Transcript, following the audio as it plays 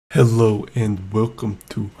Hello and welcome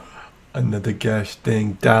to another gosh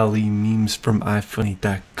dang Dall-E memes from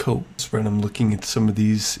ifunny.co. That's right, I'm looking at some of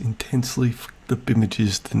these intensely fucked up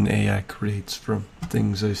images that an AI creates from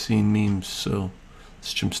things I see in memes, so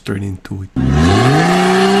let's jump straight into it.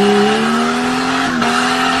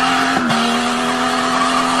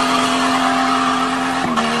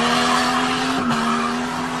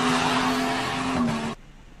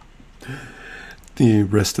 The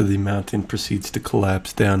rest of the mountain proceeds to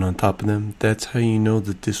collapse down on top of them. That's how you know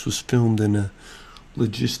that this was filmed in a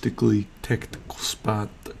logistically technical spot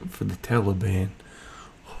for the Taliban.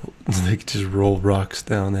 They could just roll rocks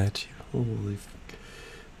down at you. Holy fuck.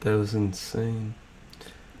 That was insane.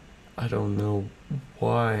 I don't know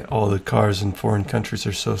why all the cars in foreign countries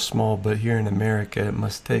are so small, but here in America it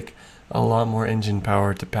must take a lot more engine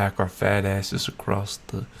power to pack our fat asses across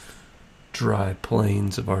the dry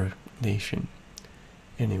plains of our nation.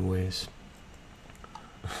 Anyways,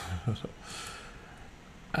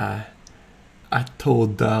 I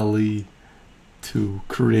told Dall-E to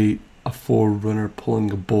create a forerunner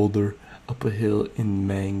pulling a boulder up a hill in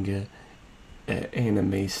manga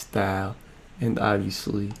anime style, and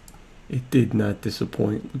obviously it did not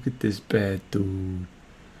disappoint. Look at this bad dude.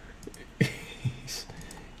 he's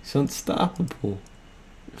unstoppable.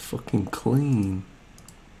 Fucking clean.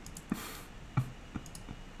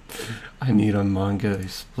 I need a manga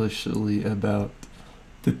explicitly about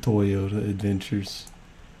the Toyota adventures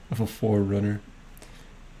of a forerunner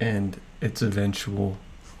and its eventual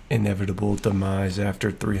inevitable demise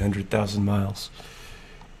after 300,000 miles.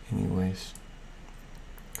 Anyways,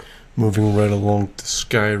 moving right along to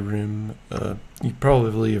Skyrim. You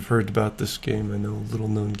probably have heard about this game. I know, a little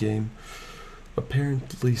known game.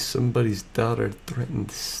 Apparently somebody's daughter threatened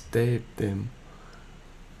to stab them.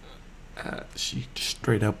 She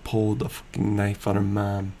straight up pulled a fucking knife on her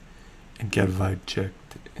mom and got vibe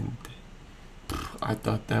checked, and I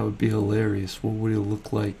thought that would be hilarious. What would it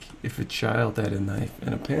look like if a child had a knife?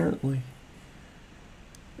 And apparently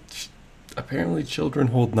children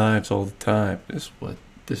hold knives all the time, is what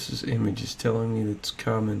this image is telling me. It's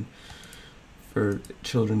common for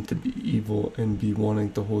children to be evil and be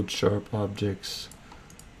wanting to hold sharp objects.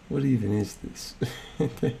 What even is this?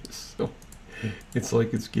 It's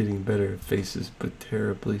like it's getting better at faces, but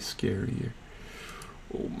terribly scarier.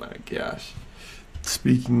 Oh my gosh.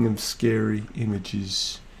 Speaking of scary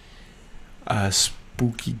images,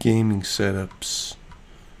 spooky gaming setups.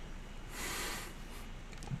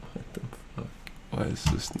 What the fuck? Why is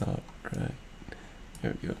this not right?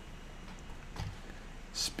 There we go.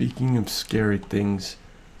 Speaking of scary things,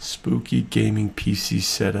 spooky gaming PC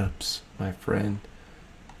setups, my friend.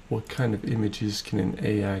 What kind of images can an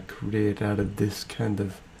AI create out of this kind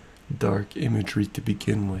of dark imagery to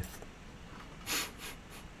begin with?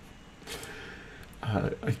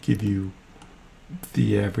 I give you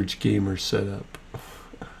the average gamer setup.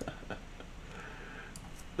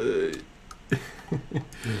 Put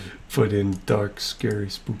in dark, scary,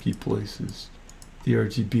 spooky places. The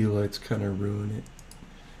RGB lights kind of ruin it.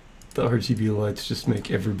 The RGB lights just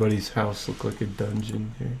make everybody's house look like a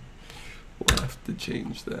dungeon here. We'll have to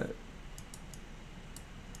change that.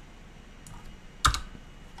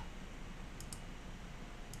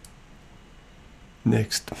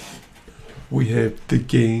 Next, we have the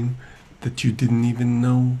game that you didn't even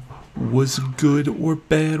know was good or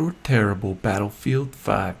bad or terrible. Battlefield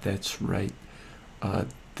 5, that's right.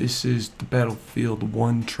 This is the Battlefield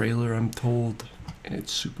 1 trailer, I'm told, and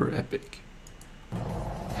it's super epic.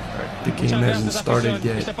 Alright, the game hasn't started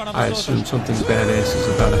yet. I assume something badass is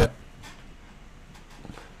about to happen.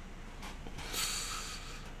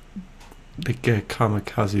 The guy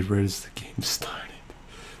kamikaze right as the game started.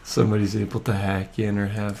 Somebody's able to hack in or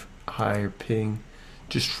have higher ping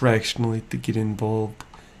just fractionally to get involved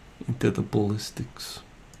into the ballistics.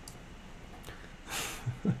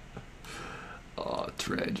 Oh,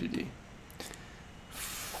 tragedy.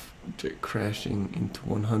 They're crashing into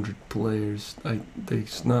 100 players.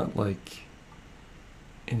 There's not like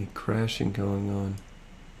any crashing going on.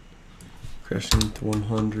 Crashing into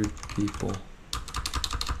 100 people.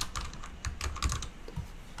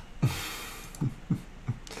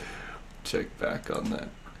 Check back on that.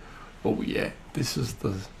 Oh yeah, this is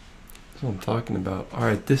what I'm talking about.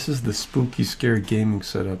 Alright, this is the spooky, scary gaming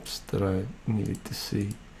setups that I needed to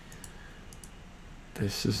see.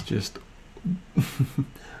 This is just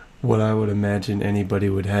what I would imagine anybody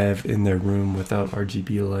would have in their room without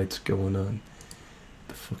RGB lights going on.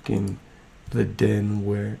 The den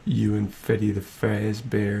where you and Freddy the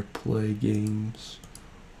Fazbear play games.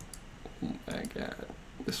 Oh my god,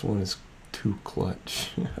 this one is too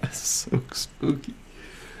clutch. That's so spooky.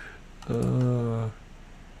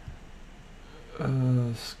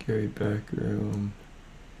 Scary back room.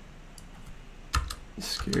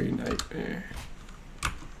 Scary nightmare.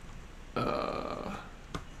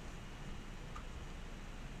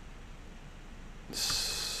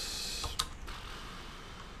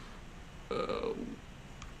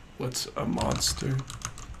 What's a monster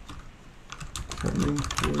coming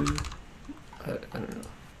for you? I don't know.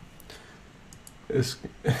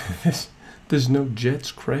 There's no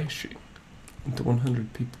jets crashing into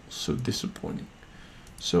 100 people. So disappointing.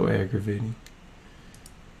 So aggravating.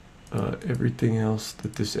 Everything else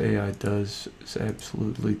that this AI does is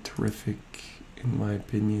absolutely terrific, in my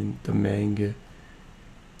opinion. The manga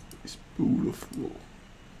is beautiful.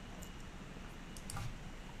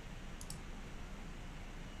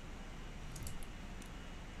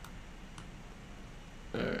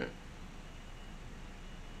 Alright.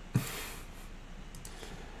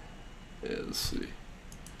 Yeah, let's see.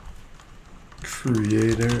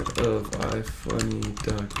 Creator of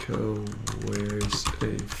ifunny.co wears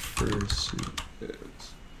a fursuit.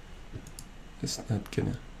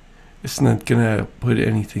 It's not gonna put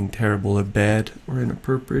anything terrible or bad or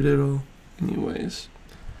inappropriate at all. Anyways,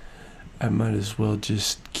 I might as well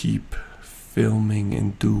just keep filming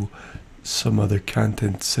and do some other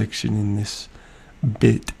content section in this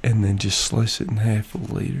bit and then just slice it in half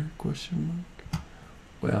later, question mark.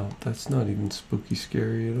 Well, that's not even spooky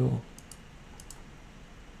scary at all.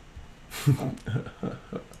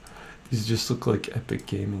 These just look like epic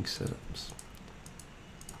gaming setups.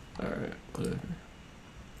 Alright, whatever.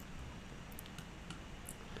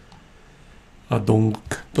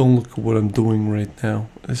 Don't look at what I'm doing right now.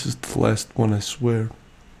 This is the last one, I swear.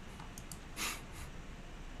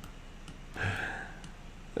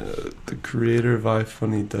 The creator of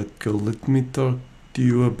ifunny.co. Let me talk to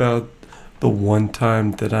you about the one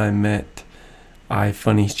time that I met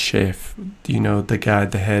ifunny chef. You know, the guy,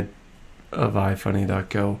 the head of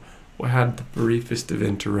ifunny.co. We had the briefest of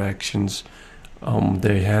interactions.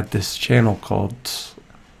 They had this channel called,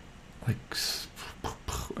 like,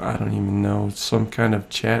 I don't even know, some kind of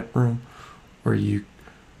chat room where you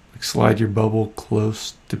like slide your bubble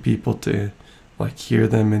close to people to like hear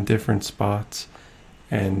them in different spots,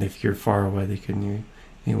 and if you're far away they couldn't hear you.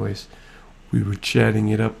 Anyways, we were chatting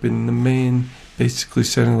it up, and the man basically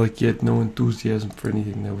sounded like he had no enthusiasm for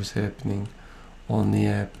anything that was happening on the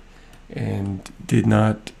app, and did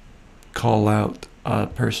not call out a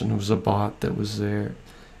person who was a bot that was there,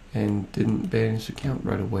 and didn't ban his account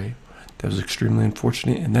right away. That was extremely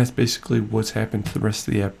unfortunate, and that's basically what's happened to the rest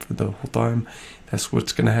of the app for the whole time. That's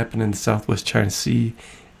what's going to happen in the Southwest China Sea,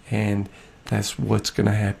 and that's what's going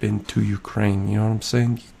to happen to Ukraine. You know what I'm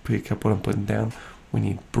saying? You pick up what I'm putting down. We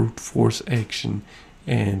need brute force action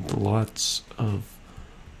and lots of,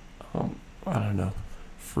 I don't know,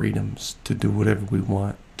 freedoms to do whatever we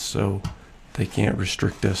want. So they can't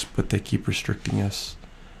restrict us, but they keep restricting us.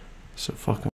 So fuck 'em.